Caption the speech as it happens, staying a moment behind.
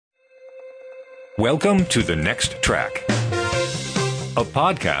Welcome to The Next Track, a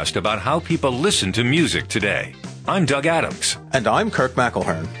podcast about how people listen to music today. I'm Doug Adams. And I'm Kirk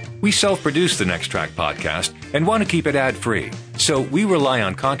McElhearn. We self-produce The Next Track podcast and want to keep it ad-free, so we rely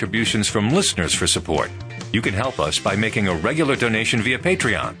on contributions from listeners for support. You can help us by making a regular donation via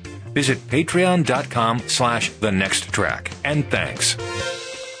Patreon. Visit patreon.com/thenexttrack. And thanks.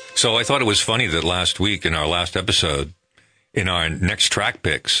 So I thought it was funny that last week in our last episode, in our Next Track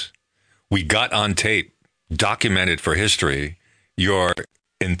picks, we got on tape, documented for history, your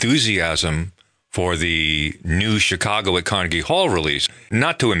enthusiasm for the new Chicago at Carnegie Hall release.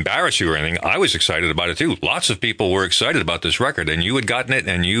 Not to embarrass you or anything, I was excited about it too. Lots of people were excited about this record, and you had gotten it,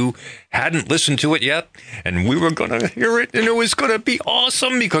 and you hadn't listened to it yet, and we were going to hear it, and it was going to be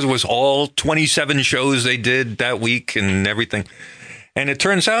awesome because it was all 27 shows they did that week and everything. And it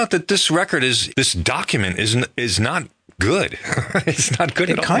turns out that this document is not good. It's not good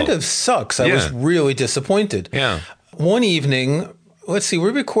at all. It kind of sucks. I was really disappointed. Yeah. One evening, let's see, we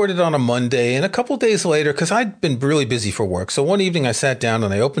recorded on a Monday, and a couple days later, because I'd been really busy for work. So one evening I sat down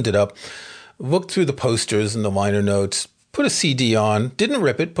and I opened it up, looked through the posters and the liner notes, put a CD on, didn't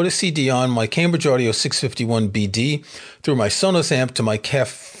rip it, put a CD on my Cambridge Audio 651 BD, through my Sonos amp to my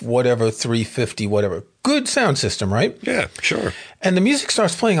KEF whatever 350 whatever. Good sound system, right? Yeah, sure. And the music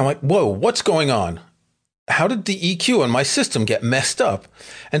starts playing. I'm like, whoa, what's going on? How did the EQ on my system get messed up?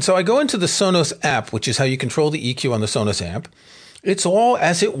 And so I go into the Sonos app, which is how you control the EQ on the Sonos amp. It's all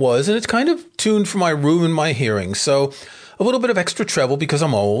as it was, and it's kind of tuned for my room and my hearing. So a little bit of extra treble because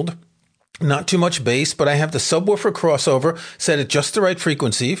I'm old. Not too much bass, but I have the subwoofer crossover set at just the right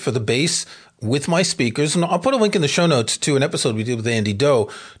frequency for the bass with my speakers. And I'll put a link in the show notes to an episode we did with Andy Doe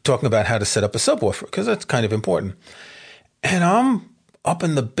talking about how to set up a subwoofer, because that's kind of important. And I'm up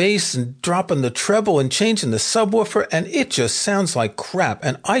in the bass and dropping the treble and changing the subwoofer, and it just sounds like crap,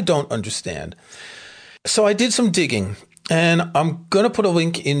 and I don't understand. So I did some digging, and I'm going to put a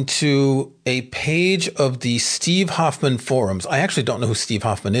link into a page of the Steve Hoffman forums. I actually don't know who Steve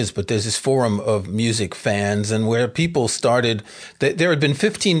Hoffman is, but there's this forum of music fans, and where people started, there had been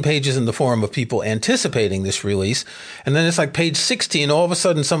 15 pages in the forum of people anticipating this release, and then it's like page 16, all of a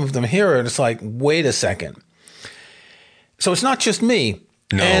sudden some of them hear it, it's like, wait a second. So it's not just me.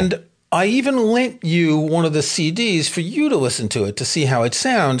 No. And I even lent you one of the CDs for you to listen to it to see how it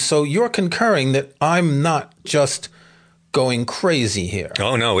sounds. So you're concurring that I'm not just going crazy here.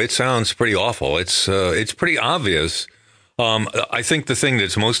 Oh, no, it sounds pretty awful. It's pretty obvious. I think the thing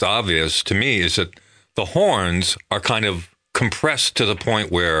that's most obvious to me is that the horns are kind of compressed to the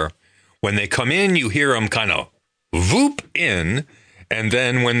point where when they come in, you hear them kind of whoop in. And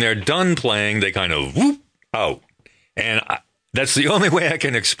then when they're done playing, they kind of whoop out. And that's the only way I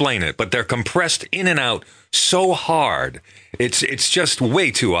can explain it. But they're compressed in and out so hard. It's just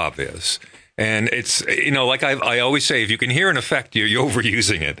way too obvious. And it's, like I always say, if you can hear an effect, you're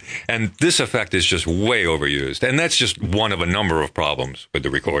overusing it. And this effect is just way overused. And that's just one of a number of problems with the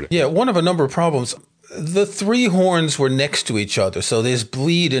recording. Yeah, one of a number of problems. The three horns were next to each other, so there's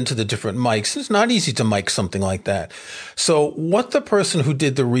bleed into the different mics. It's not easy to mic something like that. So what the person who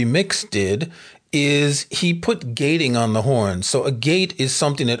did the remix did is he put gating on the horn. So a gate is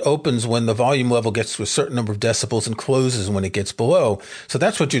something that opens when the volume level gets to a certain number of decibels and closes when it gets below. So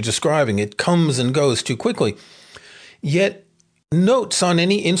that's what you're describing. It comes and goes too quickly. Yet notes on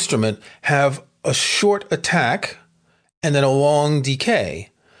any instrument have a short attack and then a long decay.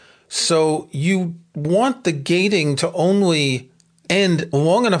 So you want the gating to only end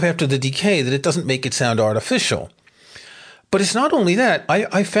long enough after the decay that it doesn't make it sound artificial. But it's not only that.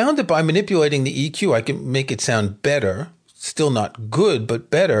 I found that by manipulating the EQ, I can make it sound better. Still not good, but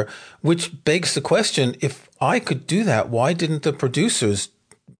better, which begs the question, if I could do that, why didn't the producers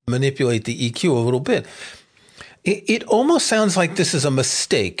manipulate the EQ a little bit? It almost sounds like this is a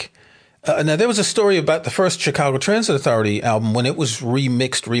mistake. Now, there was a story about the first Chicago Transit Authority album. When it was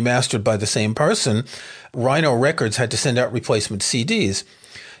remixed, remastered by the same person, Rhino Records had to send out replacement CDs.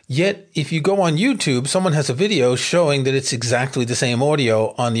 Yet, if you go on YouTube, someone has a video showing that it's exactly the same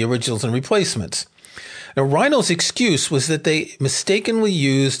audio on the originals and replacements. Now, Rhino's excuse was that they mistakenly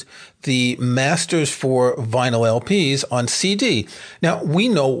used the masters for vinyl LPs on CD. Now, we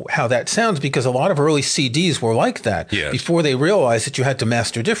know how that sounds because a lot of early CDs were like that before they realized that you had to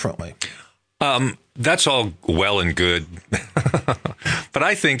master differently. That's all well and good. But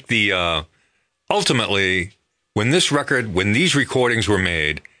I think ultimately, when these recordings were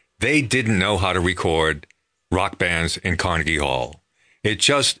made, they didn't know how to record rock bands in Carnegie Hall.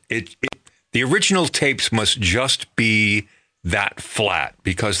 The original tapes must just be that flat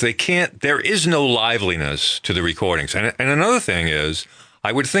because there is no liveliness to the recordings. And another thing is,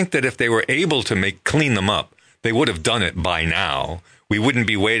 I would think that if they were able to clean them up, they would have done it by now. We wouldn't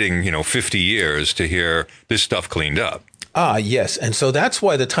be waiting, 50 years to hear this stuff cleaned up. Ah, yes. And so that's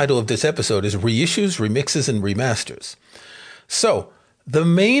why the title of this episode is Reissues, Remixes, and Remasters. So the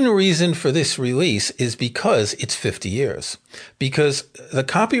main reason for this release is because it's 50 years. Because the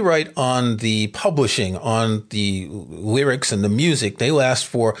copyright on the publishing, on the lyrics and the music, they last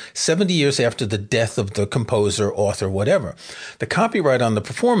for 70 years after the death of the composer, author, whatever. The copyright on the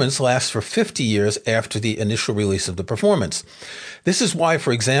performance lasts for 50 years after the initial release of the performance. This is why,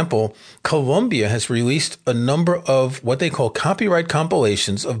 for example, Columbia has released a number of what they call copyright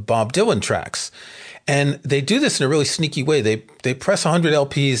compilations of Bob Dylan tracks. And they do this in a really sneaky way. They press 100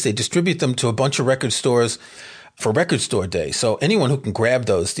 LPs, they distribute them to a bunch of record stores for Record Store Day. So anyone who can grab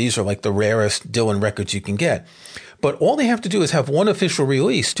those, these are like the rarest Dylan records you can get. But all they have to do is have one official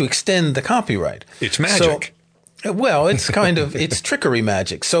release to extend the copyright. It's magic. Well, it's it's trickery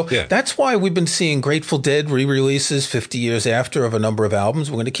magic. So That's why we've been seeing Grateful Dead re-releases 50 years after of a number of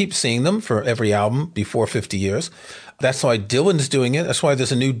albums. We're going to keep seeing them for every album before 50 years. That's why Dylan's doing it. That's why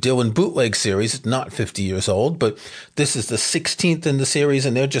there's a new Dylan bootleg series. It's not 50 years old, but this is the 16th in the series,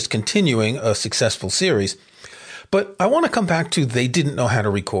 and they're just continuing a successful series. But I want to come back to they didn't know how to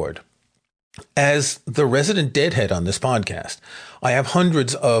record. As the resident Deadhead on this podcast, I have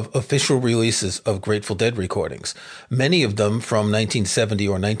hundreds of official releases of Grateful Dead recordings, many of them from 1970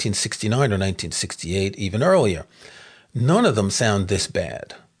 or 1969 or 1968, even earlier. None of them sound this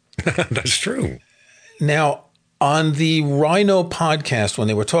bad. That's true. Now, on the Rhino podcast, when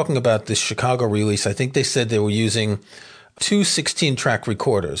they were talking about this Chicago release, I think they said they were using two 16-track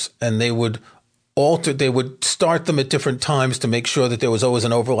recorders, and they would start them at different times to make sure that there was always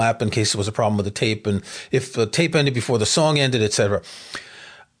an overlap in case there was a problem with the tape, and if the tape ended before the song ended, etc.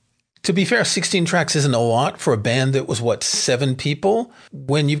 To be fair, 16 tracks isn't a lot for a band that was, 7 people?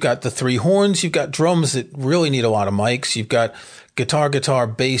 When you've got the 3 horns, you've got drums that really need a lot of mics, you've got guitar,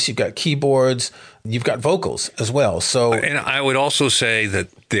 bass, you've got keyboards, you've got vocals as well. So, and I would also say that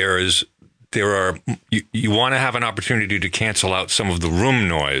you want to have an opportunity to cancel out some of the room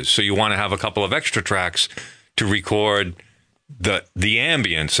noise. So you want to have a couple of extra tracks to record the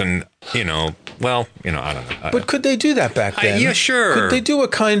ambience, and I don't know. But could they do that back then? Yeah, sure. Could they do a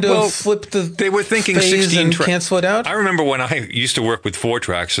kind of flip the they were thinking phase 16 and cancel it out? I remember when I used to work with 4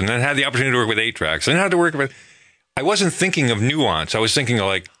 tracks and then had the opportunity to work with 8 tracks and had to work with. I wasn't thinking of nuance. I was thinking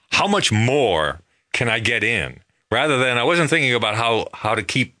of how much more can I get in, rather than I wasn't thinking about how to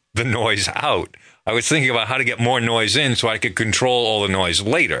keep the noise out. I was thinking about how to get more noise in so I could control all the noise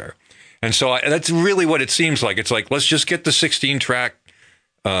later. And so that's really what it seems like. It's like, let's just get the 16-track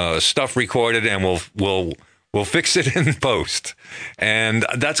stuff recorded, and we'll fix it in post. And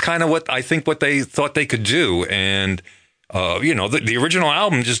that's kind of what I think what they thought they could do. And the original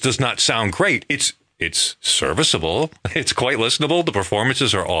album just does not sound great. It's serviceable. It's quite listenable. The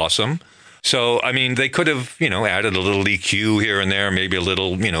performances are awesome. So, I mean, they could have, added a little EQ here and there, maybe a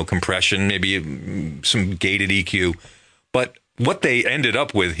little, compression, maybe some gated EQ. But what they ended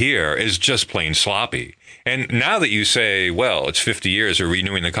up with here is just plain sloppy. And now that you say, well, it's 50 years of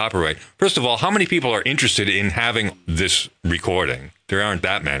renewing the copyright, first of all, how many people are interested in having this recording? There aren't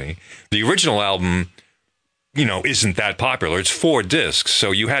that many. The original album, isn't that popular. It's 4 discs.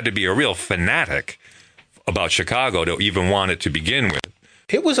 So you had to be a real fanatic about Chicago to even want it to begin with.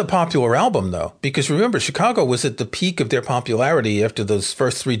 It was a popular album, though, because remember, Chicago was at the peak of their popularity after those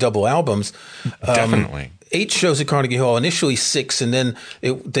first 3 double albums. Definitely. 8 shows at Carnegie Hall, initially 6, and then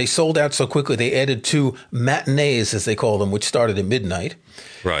they sold out so quickly they added 2 matinees, as they call them, which started at midnight.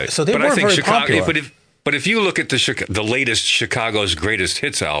 Right. So they were very popular. But if you look at the latest Chicago's Greatest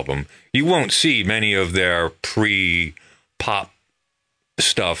Hits album, you won't see many of their pre-pop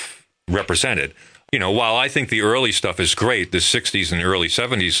stuff represented. While I think the early stuff is great, the 60s and early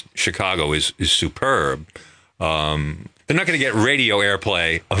 70s Chicago is superb. They're not going to get radio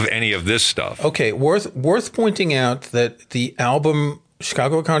airplay of any of this stuff. Okay, worth pointing out that the album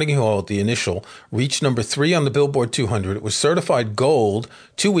Chicago at Carnegie Hall, the initial, reached number 3 on the Billboard 200. It was certified gold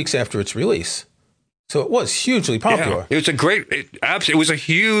 2 weeks after its release. So it was hugely popular. Yeah, it was a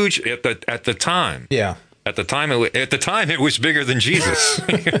huge at the time. Yeah. At the time, it was bigger than Jesus,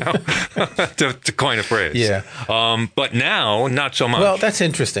 to coin a phrase. Yeah. But now, not so much. Well, that's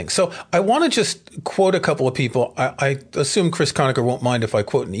interesting. So I want to just quote a couple of people. I assume Chris Conacher won't mind if I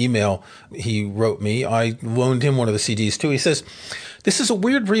quote an email he wrote me. I loaned him one of the CDs, too. He says, "This is a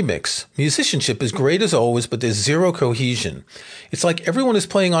weird remix. Musicianship is great as always, but there's zero cohesion. It's like everyone is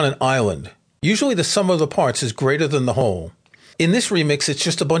playing on an island. Usually the sum of the parts is greater than the whole. In this remix, it's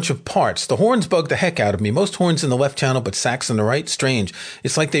just a bunch of parts. The horns bug the heck out of me. Most horns in the left channel, but sax in the right. Strange.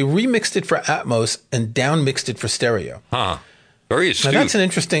 It's like they remixed it for Atmos and down mixed it for stereo. Huh. Very astute. Now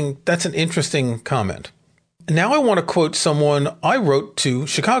that's an interesting comment. Now I want to quote someone I wrote to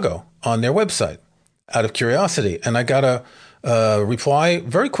Chicago on their website out of curiosity. And I got a reply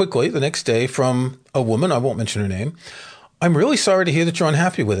very quickly the next day from a woman. I won't mention her name. I'm really sorry to hear that you're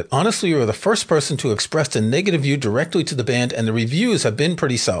unhappy with it. Honestly, you're the first person to express a negative view directly to the band, and the reviews have been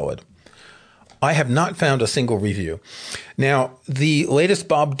pretty solid. I have not found a single review. Now, the latest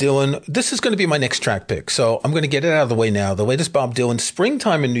Bob Dylan, this is going to be my next track pick, so I'm going to get it out of the way now. The latest Bob Dylan,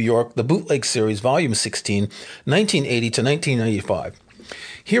 Springtime in New York, the Bootleg Series, Volume 16, 1980 to 1995.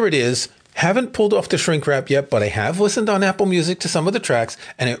 Here it is. Haven't pulled off the shrink wrap yet, but I have listened on Apple Music to some of the tracks,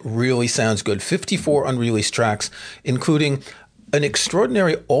 and it really sounds good. 54 unreleased tracks, including an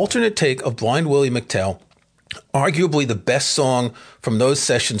extraordinary alternate take of Blind Willie McTell, arguably the best song from those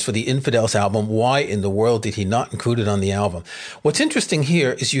sessions for the Infidels album. Why in the world did he not include it on the album? What's interesting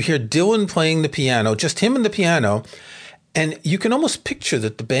here is you hear Dylan playing the piano, just him and the piano, and you can almost picture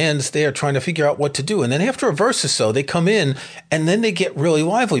that the band's there trying to figure out what to do. And then after a verse or so, they come in and then they get really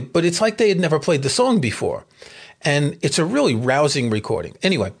lively. But it's like they had never played the song before. And it's a really rousing recording.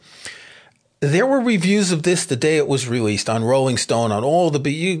 Anyway, there were reviews of this the day it was released on Rolling Stone, on all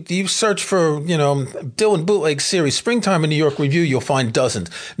the... You search for, Dylan Bootleg Series, Springtime in New York review, you'll find dozens.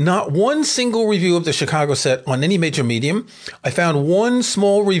 Not one single review of the Chicago set on any major medium. I found one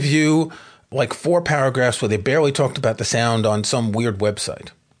small review, like 4 paragraphs where they barely talked about the sound on some weird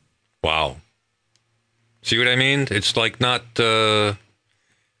website. Wow. See what I mean? It's like not,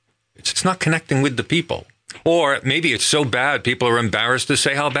 it's not connecting with the people. Or maybe it's so bad, people are embarrassed to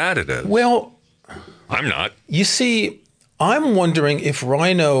say how bad it is. Well, I'm not. You see, I'm wondering if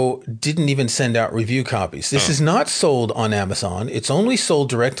Rhino didn't even send out review copies. This is not sold on Amazon. It's only sold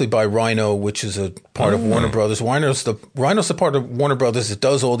directly by Rhino, which is a part of Warner Brothers. Rhino's the part of Warner Brothers that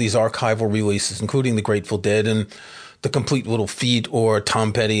does all these archival releases, including the Grateful Dead and the Complete Little Feat or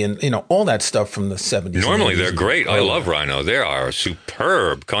Tom Petty and, all that stuff from the 70s. Normally they're great. I love Rhino. They are a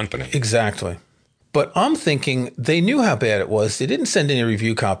superb company. Exactly. But I'm thinking they knew how bad it was. They didn't send any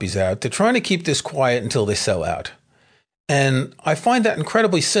review copies out. They're trying to keep this quiet until they sell out. And I find that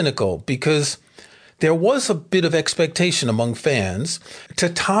incredibly cynical because there was a bit of expectation among fans. To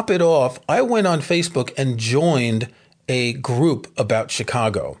top it off, I went on Facebook and joined a group about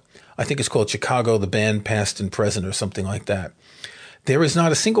Chicago. I think it's called Chicago, the Band Past and Present or something like that. There is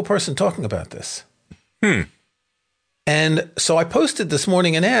not a single person talking about this. And so I posted this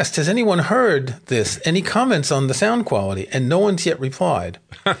morning and asked, has anyone heard this? Any comments on the sound quality? And no one's yet replied.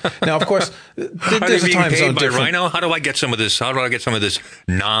 Now, of course, there's a time zone difference. Rhino? How do I get some of this? How do I get some of this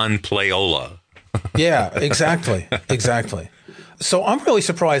non-playola? Yeah, exactly. So I'm really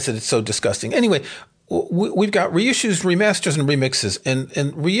surprised that it's so disgusting. Anyway, we've got reissues, remasters, and remixes.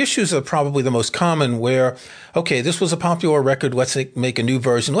 And reissues are probably the most common where, okay, this was a popular record. Let's make a new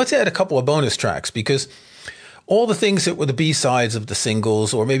version. Let's add a couple of bonus tracks because all the things that were the B-sides of the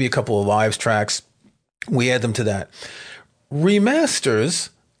singles or maybe a couple of live tracks, we add them to that. Remasters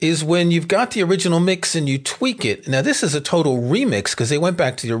is when you've got the original mix and you tweak it. Now, this is a total remix because they went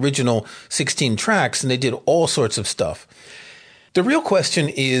back to the original 16 tracks and they did all sorts of stuff. The real question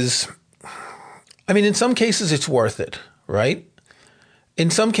is, in some cases it's worth it, right?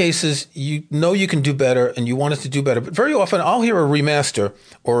 In some cases, you know you can do better and you want it to do better. But very often I'll hear a remaster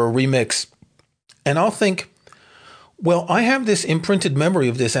or a remix and I'll think, well, I have this imprinted memory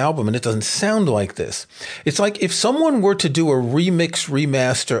of this album and it doesn't sound like this. It's like if someone were to do a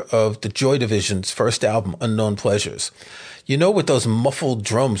remaster of the Joy Division's first album, Unknown Pleasures, with those muffled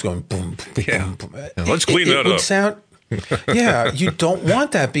drums going boom, boom, boom. Let's clean that up. Yeah, you don't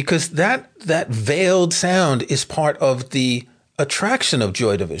want that because that veiled sound is part of the attraction of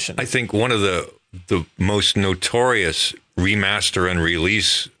Joy Division. I think one of the most notorious remaster and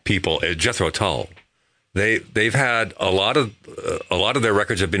release people is Jethro Tull. They've had a lot of their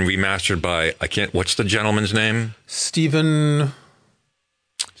records have been remastered by what's the gentleman's name? Stephen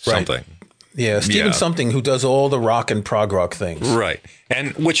something. Right. Yeah, Stephen something who does all the rock and prog rock things. Right.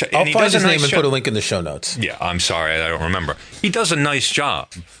 And I'll find his name and put a link in the show notes. Yeah, I'm sorry, I don't remember. He does a nice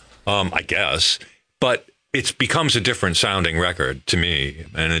job, I guess, but it becomes a different sounding record to me.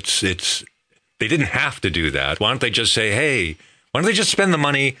 And it's they didn't have to do that. Why don't they just say, hey, why don't they just spend the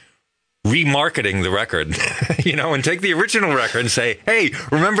money remarketing the record, and take the original record and say, hey,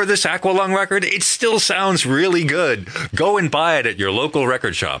 remember this Aqualung record? It still sounds really good. Go and buy it at your local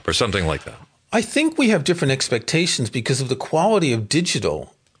record shop or something like that. I think we have different expectations because of the quality of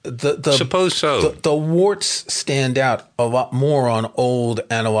digital Suppose so. The warts stand out a lot more on old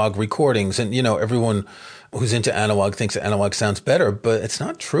analog recordings. And, everyone who's into analog thinks that analog sounds better, but it's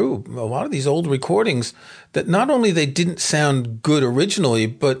not true. A lot of these old recordings that not only they didn't sound good originally,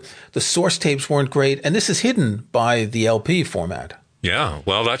 but the source tapes weren't great. And this is hidden by the LP format. Yeah,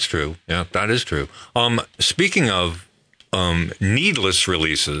 well, that's true. Yeah, that is true. Speaking of needless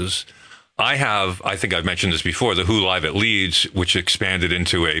releases, I think I've mentioned this before, the Who Live at Leeds, which expanded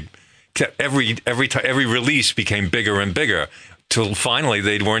into every release became bigger and bigger till finally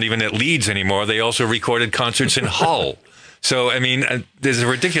they weren't even at Leeds anymore. They also recorded concerts in Hull. So, I mean, there's a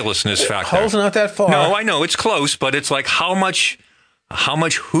ridiculousness factor. Hull's not that far. No, I know it's close, but it's like how much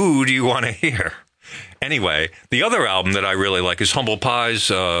Who do you want to hear? Anyway, the other album that I really like is Humble Pie's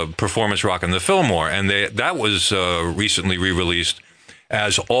Performance Rockin' the Fillmore, and that was recently re-released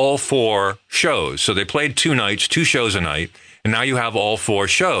as all 4 shows. So they played 2 nights, 2 shows a night, and now you have all 4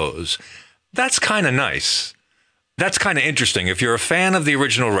 shows. That's kind of nice. That's kind of interesting. If you're a fan of the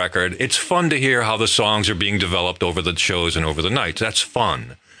original record, it's fun to hear how the songs are being developed over the shows and over the nights. That's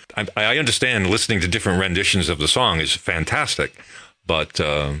fun. I understand listening to different renditions of the song is fantastic, but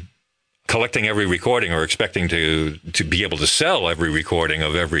collecting every recording or expecting to be able to sell every recording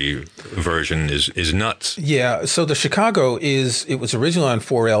of every version is nuts. Yeah. So the Chicago it was originally on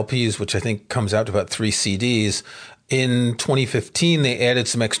 4 LPs, which I think comes out to about 3 CDs. In 2015, they added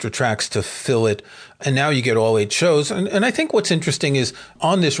some extra tracks to fill it, and now you get all 8 shows. And I think what's interesting is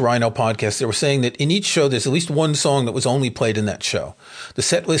on this Rhino podcast, they were saying that in each show, there's at least one song that was only played in that show. The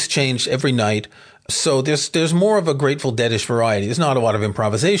set list changed every night. So there's more of a Grateful Dead-ish variety. There's not a lot of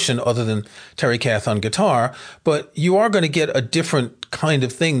improvisation other than Terry Kath on guitar, but you are going to get a different kind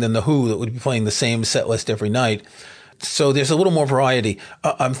of thing than The Who that would be playing the same set list every night. So there's a little more variety.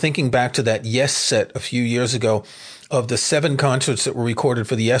 I'm thinking back to that Yes set a few years ago of the 7 concerts that were recorded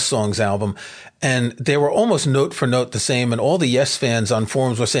for the Yes Songs album. And they were almost note for note the same. And all the Yes fans on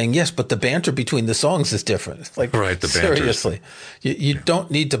forums were saying, yes, but the banter between the songs is different. It's like, right, the banter. Seriously, you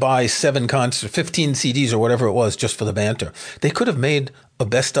don't need to buy 7 concerts, 15 CDs or whatever it was just for the banter. They could have made a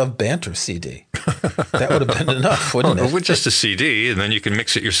best of banter CD. That would have been enough, wouldn't it? With just a CD, and then you can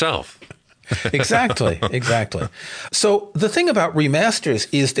mix it yourself. Exactly. So the thing about remasters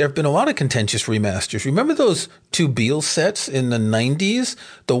is there have been a lot of contentious remasters. Remember those 2 Beatles sets in the 90s?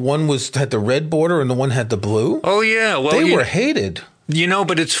 The one had the red border and the one had the blue? Oh, yeah. Well, they were hated.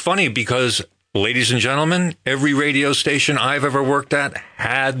 But it's funny because, ladies and gentlemen, every radio station I've ever worked at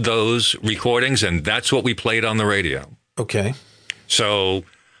had those recordings, and that's what we played on the radio. Okay. So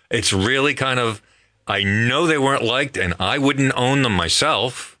it's really kind of, I know they weren't liked, and I wouldn't own them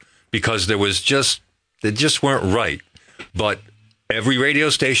myself, because they just weren't right. But every radio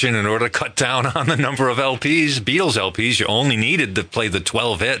station, in order to cut down on the number of LPs, Beatles LPs, you only needed to play the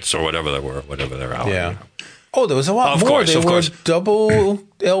 12 hits or whatever they're out. Yeah. Oh, there was a lot more. They were double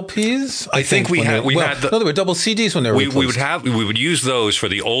LPs. I think we had they were double CDs when they were released. We would use those for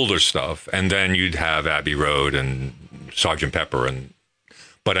the older stuff, and then you'd have Abbey Road and Sgt. Pepper,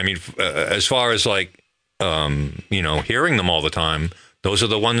 but I mean, as far as like hearing them all the time, those are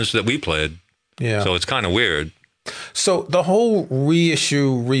the ones that we played. Yeah. So it's kind of weird. So the whole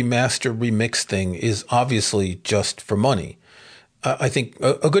reissue, remaster, remix thing is obviously just for money. I think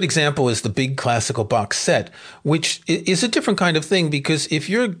a good example is the big classical box set, which is a different kind of thing because if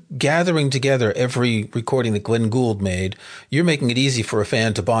you're gathering together every recording that Glenn Gould made, you're making it easy for a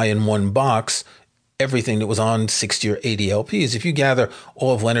fan to buy in one box everything that was on 60 or 80 LPs. If you gather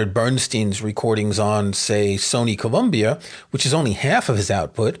all of Leonard Bernstein's recordings on, say, Sony Columbia, which is only half of his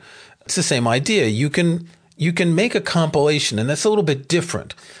output, it's the same idea. You can make a compilation, and that's a little bit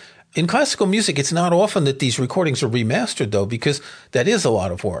different. In classical music, it's not often that these recordings are remastered, though, because that is a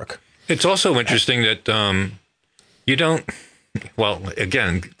lot of work. It's also interesting that you don't, well,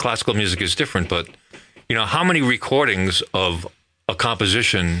 again, classical music is different, but, how many recordings of a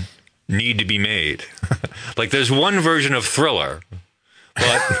composition need to be made? Like there's one version of Thriller,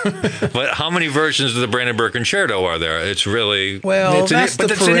 but how many versions of the Brandenburg Concerto are there? It's really that's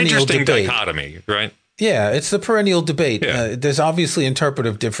an interesting debate. Dichotomy, right? Yeah, it's the perennial debate. Yeah. There's obviously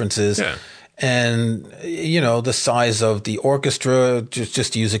interpretive differences, and the size of the orchestra.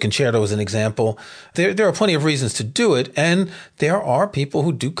 Just to use a concerto as an example, there are plenty of reasons to do it, and there are people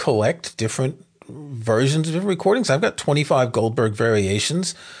who do collect different versions of recordings. I've got 25 Goldberg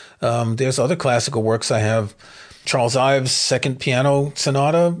variations. There's other classical works I have. Charles Ives' Second Piano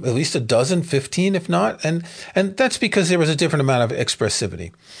Sonata, at least a dozen, 15 if not. And that's because there was a different amount of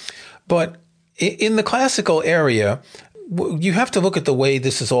expressivity. But in the classical area, you have to look at the way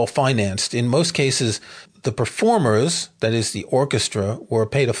this is all financed. In most cases, the performers, that is the orchestra, were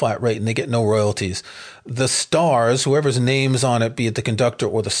paid a flat rate and they get no royalties. The stars, whoever's name's on it, be it the conductor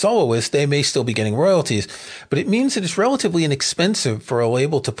or the soloist, they may still be getting royalties. But it means that it's relatively inexpensive for a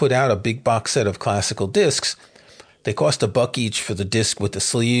label to put out a big box set of classical discs. They cost $1 each for the disc with the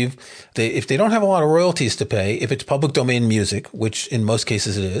sleeve. If they don't have a lot of royalties to pay, if it's public domain music, which in most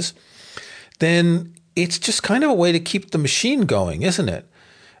cases it is, then it's just kind of a way to keep the machine going, isn't it?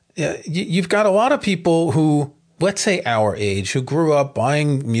 You've got a lot of people who, let's say our age, who grew up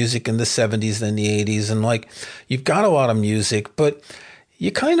buying music in the 70s and the 80s, and like, you've got a lot of music, but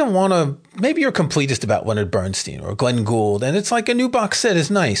you kind of want to, maybe you're a completist about Leonard Bernstein or Glenn Gould, and it's like a new box set is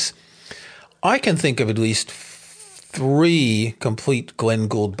nice. I can think of at least 3 complete Glenn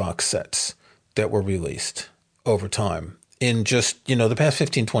Gould box sets that were released over time in just, the past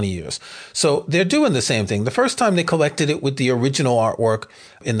 15, 20 years. So they're doing the same thing. The first time they collected it with the original artwork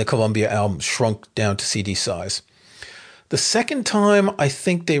in the Columbia album shrunk down to CD size. The second time, I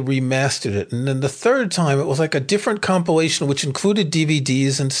think they remastered it. And then the third time, it was like a different compilation, which included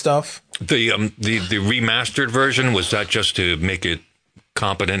DVDs and stuff. The remastered version, was that just to make it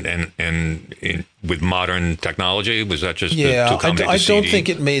competent and with modern technology? Was that just to accommodate the CD? I don't think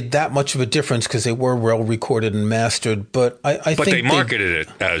it made that much of a difference because they were well recorded and mastered. But I think they marketed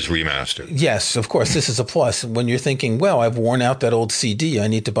it as remastered. Yes, of course. This is a plus. When you're thinking, well, I've worn out that old CD, I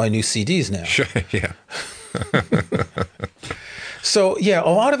need to buy new CDs now. Sure, yeah. So, yeah, a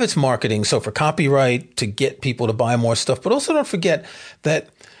lot of it's marketing. So for copyright, to get people to buy more stuff. But also don't forget that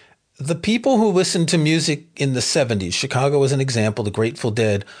the people who listened to music in the 70s, Chicago as an example, the Grateful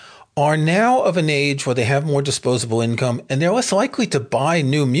Dead, are now of an age where they have more disposable income and they're less likely to buy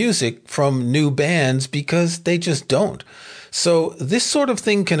new music from new bands because they just don't. So this sort of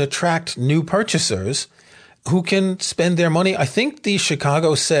thing can attract new purchasers who can spend their money. I think the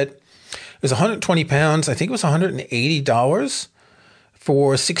Chicago set was 120 pounds. I think it was $180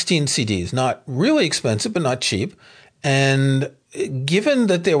 for 16 CDs. Not really expensive, but not cheap. And given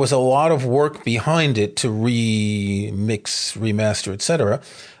that there was a lot of work behind it to remix, remaster, etc.,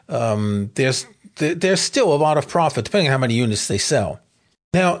 there's still a lot of profit, depending on how many units they sell.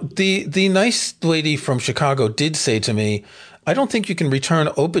 Now, the nice lady from Chicago did say to me, I don't think you can return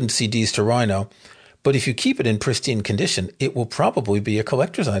opened CDs to Rhino, but if you keep it in pristine condition, it will probably be a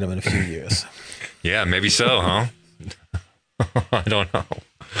collector's item in a few years. Yeah, maybe so, huh? I don't know.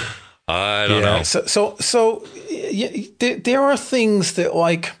 I don't know. So there are things that,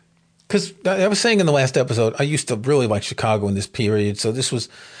 like, because I was saying in the last episode, I used to really like Chicago in this period. So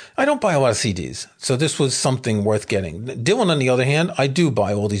I don't buy a lot of CDs. So this was something worth getting. Dylan, on the other hand, I do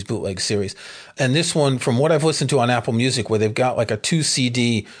buy all these bootleg series. And this one, from what I've listened to on Apple Music, where they've got like a 2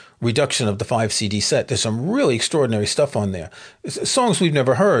 CD reduction of the 5 CD set, there's some really extraordinary stuff on there. Songs we've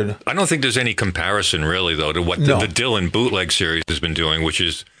never heard. I don't think there's any comparison really, though, to what the Dylan bootleg series has been doing, which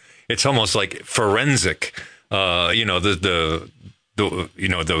is, it's almost like forensic, the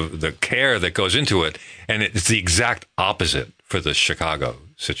care that goes into it. And it's the exact opposite for the Chicago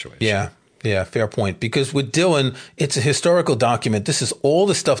situation. Yeah, fair point. Because with Dylan, it's a historical document. This is all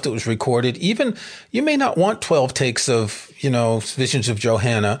the stuff that was recorded. Even you may not want 12 takes of, Visions of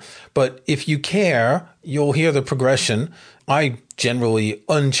Johanna, but if you care, you'll hear the progression. I generally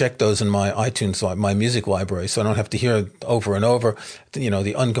uncheck those in my iTunes, my music library, so I don't have to hear over and over,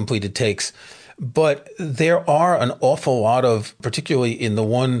 the uncompleted takes. But there are an awful lot of, particularly in the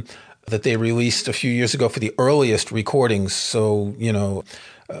one that they released a few years ago for the earliest recordings. So,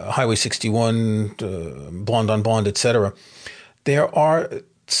 Highway 61, Blonde on Blonde, etc. There are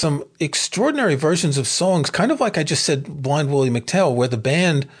some extraordinary versions of songs, kind of like I just said, Blind Willie McTell, where the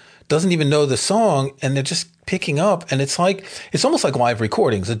band doesn't even know the song and they're just picking up. And it's almost like live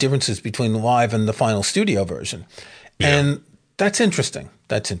recordings, the differences between the live and the final studio version. Yeah. And that's interesting.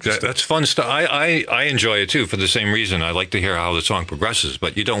 That's fun stuff. I enjoy it too for the same reason. I like to hear how the song progresses,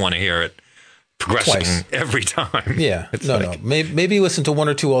 but you don't want to hear it progressing twice every time. Yeah. No. Maybe listen to 1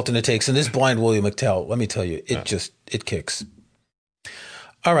 or 2 alternate takes. And this Blind Willie McTell, let me tell you, it kicks.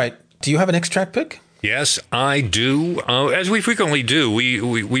 All right. Do you have an extract pick? Yes, I do. As we frequently do,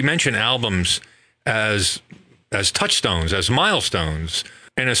 we mention albums as touchstones, as milestones,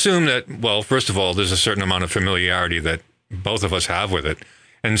 and assume that, well, first of all, there's a certain amount of familiarity that both of us have with it.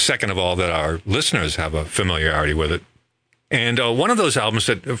 And second of all, that our listeners have a familiarity with it. And one of those albums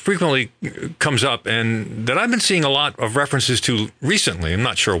that frequently comes up and that I've been seeing a lot of references to recently, I'm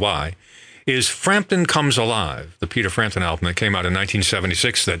not sure why, is Frampton Comes Alive, the Peter Frampton album that came out in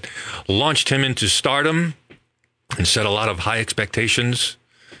 1976 that launched him into stardom and set a lot of high expectations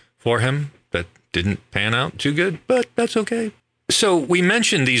for him that didn't pan out too good, but that's okay. So we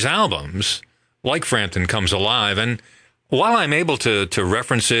mentioned these albums, like Frampton Comes Alive, and while I'm able to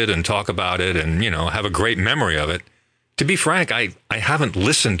reference it and talk about it and, have a great memory of it, to be frank, I haven't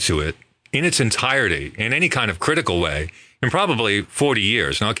listened to it in its entirety in any kind of critical way in probably 40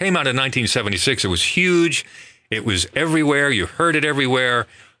 years. Now, it came out in 1976. It was huge. It was everywhere. You heard it everywhere.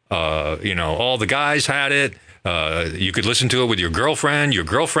 All the guys had it. You could listen to it with your girlfriend. Your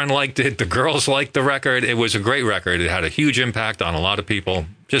girlfriend liked it. The girls liked the record. It was a great record. It had a huge impact on a lot of people.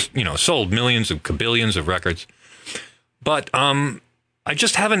 Just, sold millions of billions of records. But I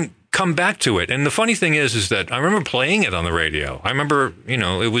just haven't come back to it. And the funny thing is that I remember playing it on the radio. I remember,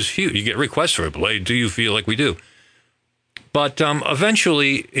 it was huge. You get requests for it. Play Do You Feel Like We Do? But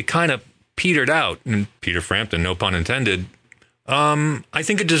eventually it kind of petered out. And Peter Frampton, no pun intended. I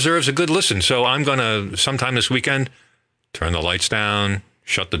think it deserves a good listen. So I'm going to, sometime this weekend, turn the lights down,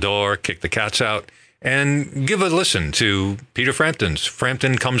 shut the door, kick the cats out, and give a listen to Peter Frampton's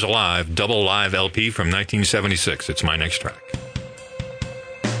Frampton Comes Alive double live LP from 1976. It's my next track.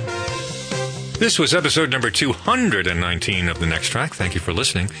 This was episode number 219 of The Next Track. Thank you for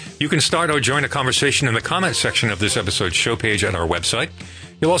listening. You can start or join a conversation in the comment section of this episode's show page at our website.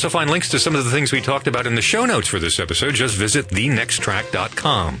 You'll also find links to some of the things we talked about in the show notes for this episode. Just visit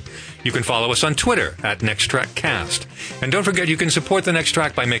thenexttrack.com. You can follow us on Twitter at NextTrackCast. And don't forget, you can support The Next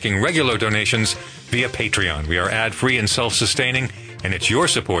Track by making regular donations via Patreon. We are ad-free and self-sustaining, and it's your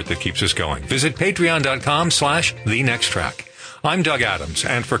support that keeps us going. Visit patreon.com/thenexttrack. I'm Doug Adams,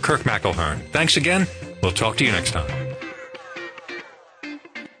 and for Kirk McElhearn, thanks again. We'll talk to you next time.